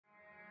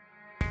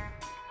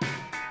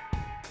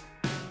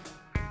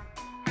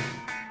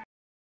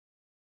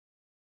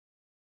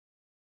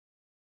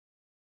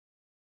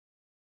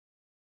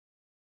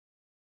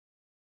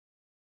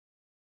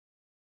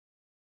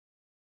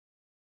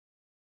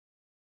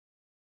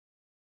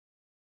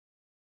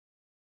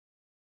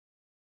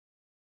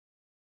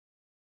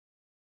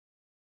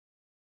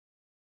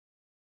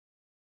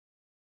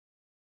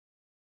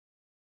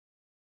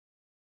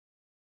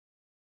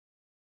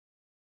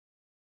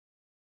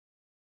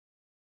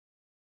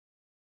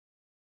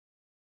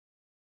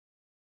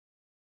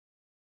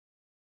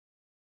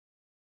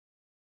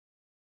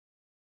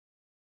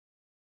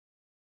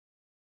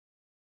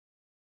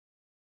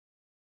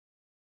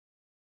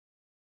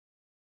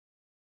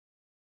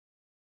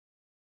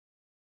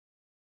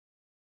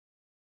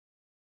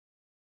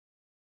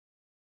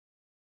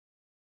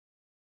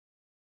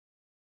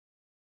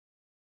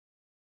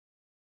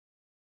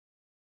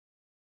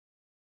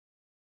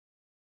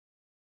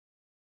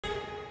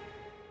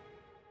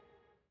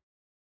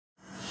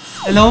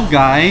Hello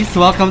guys,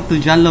 welcome to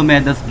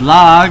Lomeda's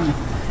vlog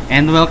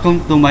and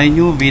welcome to my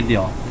new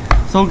video.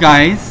 So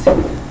guys,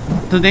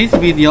 today's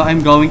video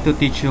I'm going to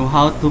teach you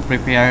how to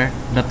prepare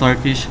the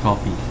Turkish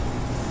coffee.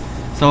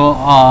 So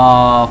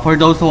for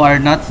those who are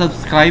not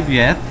subscribed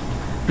yet,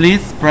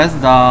 please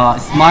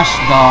smash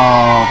the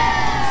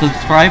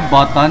subscribe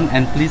button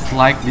and please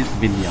like this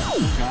video.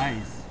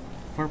 Guys,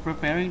 for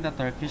preparing the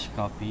Turkish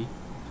coffee,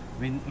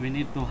 we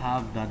need to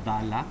have the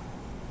dala,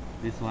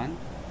 this one.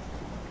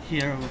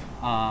 Here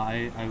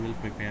I will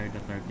prepare the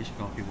Turkish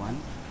coffee one,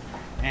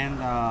 and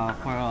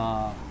for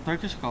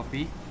Turkish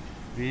coffee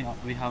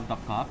we have the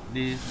cup.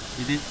 This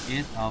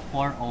is a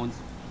 4 ounce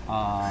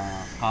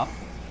cup,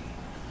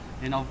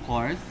 and of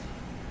course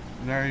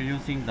we're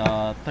using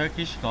the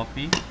Turkish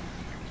coffee.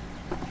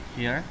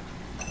 Here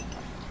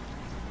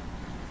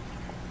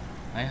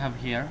I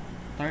have here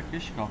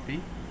Turkish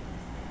coffee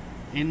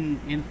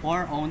in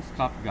 4 ounce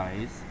cup,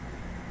 guys.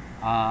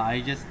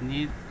 I just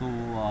need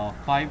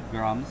 5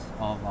 grams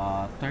of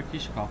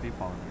Turkish coffee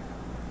powder.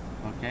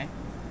 Okay,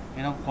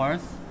 and of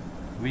course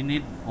we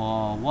need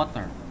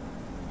water.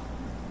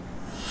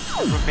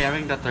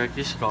 Preparing the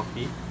Turkish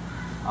coffee,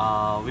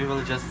 we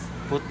will just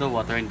put the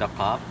water in the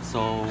cup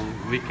so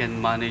we can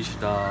manage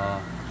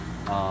the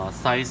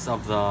size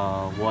of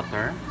the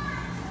water,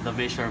 the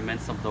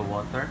measurements of the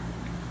water.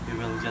 We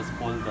will just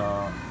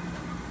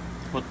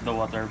put the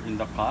water in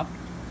the cup,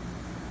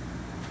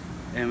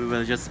 and we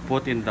will just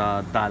put in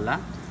the dala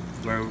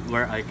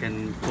where I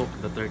can cook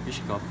the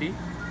Turkish coffee.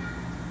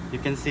 You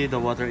can see the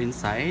water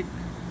inside,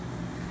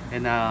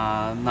 and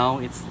now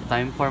it's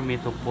time for me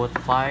to put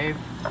 5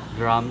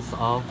 grams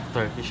of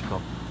Turkish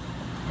coffee.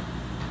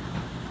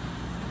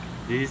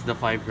 This is the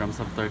 5 grams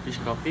of Turkish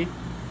coffee.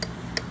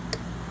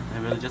 I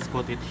will just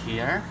put it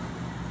here.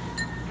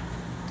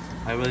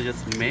 I will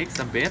just mix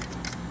a bit.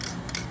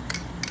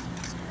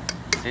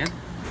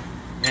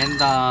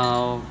 And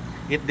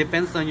it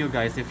depends on you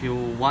guys if you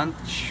want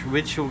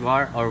with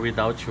sugar or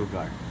without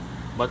sugar.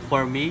 But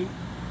for me,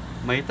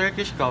 my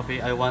Turkish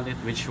coffee, I want it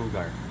with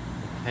sugar.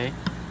 Okay,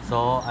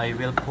 so I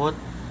will put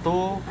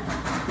 2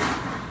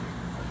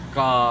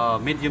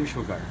 medium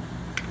sugar.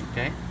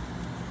 Okay,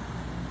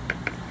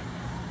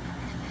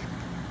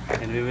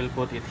 and we will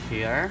put it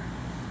here.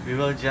 We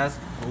will just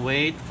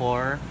wait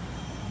for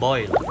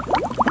boil.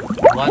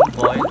 1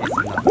 boil is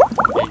enough.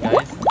 Okay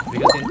guys,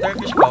 because in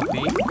Turkish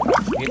coffee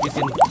it is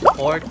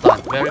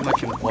important, very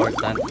much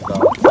important, the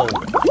foam.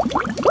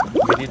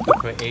 We need to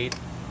create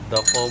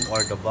the foam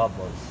or the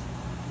bubbles.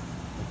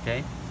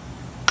 Okay,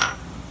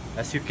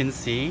 as you can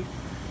see,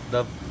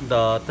 the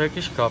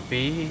Turkish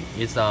coffee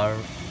is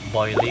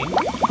boiling.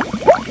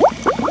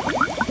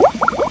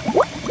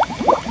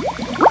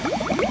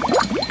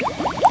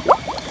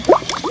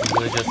 We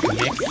will just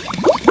mix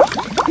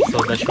so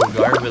the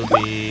sugar will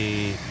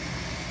be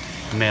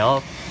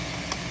melt.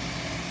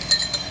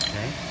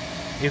 Okay,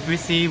 if we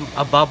see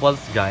a bubbles,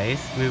 guys,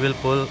 we will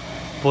pull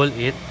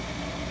it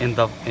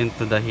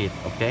into the heat.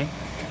 Okay,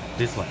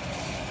 this one.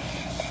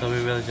 So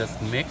we will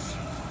just mix,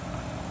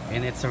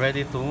 and it's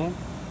ready to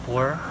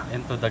pour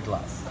into the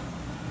glass.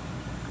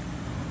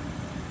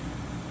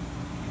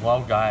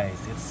 Wow guys,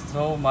 it's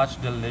so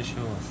much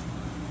delicious.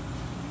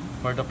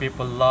 For the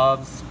people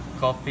loves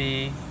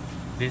coffee,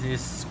 this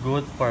is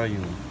good for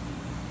you.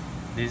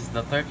 This is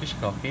the Turkish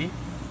coffee.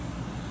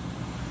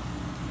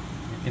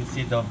 You can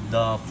see the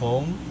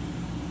foam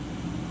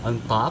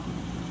on top.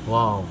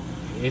 Wow,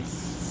 it's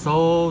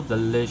so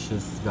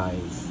delicious,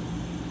 guys.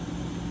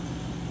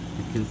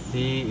 You can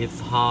see it's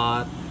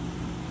hot.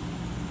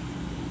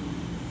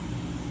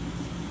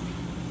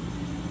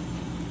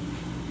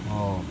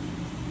 Oh,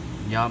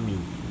 yummy.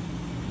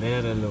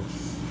 Very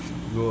looks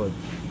good.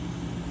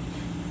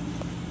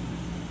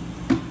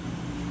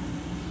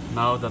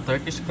 Now the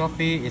Turkish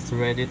coffee is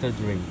ready to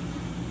drink.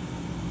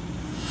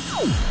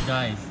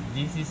 Guys,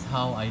 this is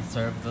how I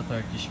serve the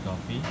Turkish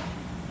coffee.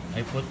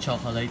 I put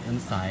chocolate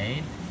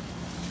inside.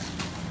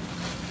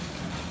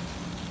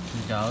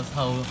 Guys,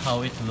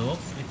 how it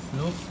looks. It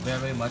looks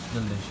very much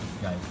delicious,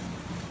 guys.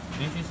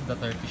 This is the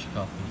Turkish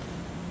coffee.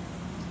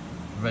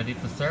 Ready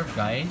to serve,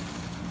 guys.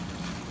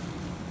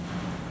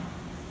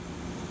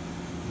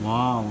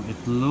 Wow,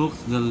 it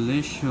looks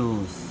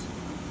delicious.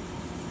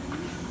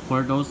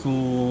 For those who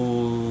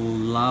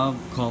love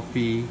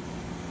coffee,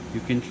 you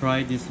can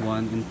try this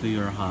one into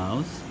your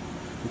house.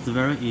 It's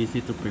very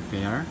easy to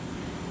prepare.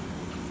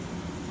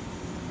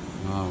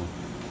 Wow,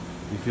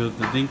 if you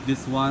drink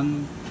this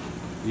one,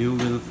 you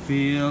will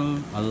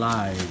feel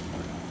alive.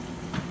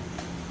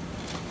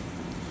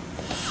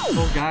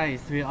 So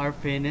guys, we are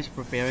finished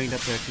preparing the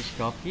Turkish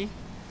coffee.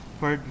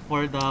 For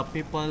the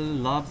people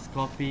loves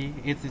coffee,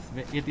 it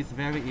is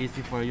very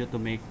easy for you to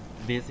make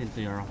this into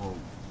your home.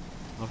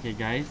 Okay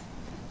guys,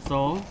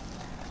 so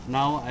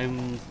now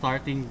I'm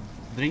starting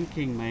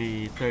drinking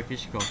my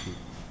Turkish coffee.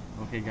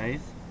 Okay guys,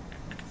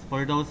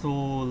 for those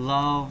who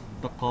love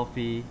the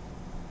coffee,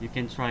 you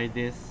can try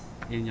this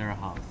in your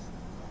house.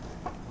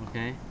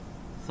 Okay,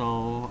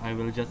 so I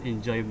will just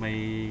enjoy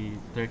my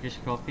Turkish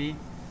coffee,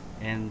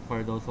 and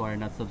for those who are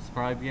not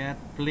subscribed yet,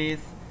 please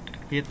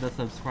hit the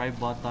subscribe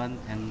button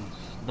and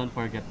don't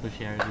forget to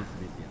share this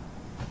video.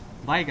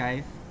 Bye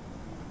guys!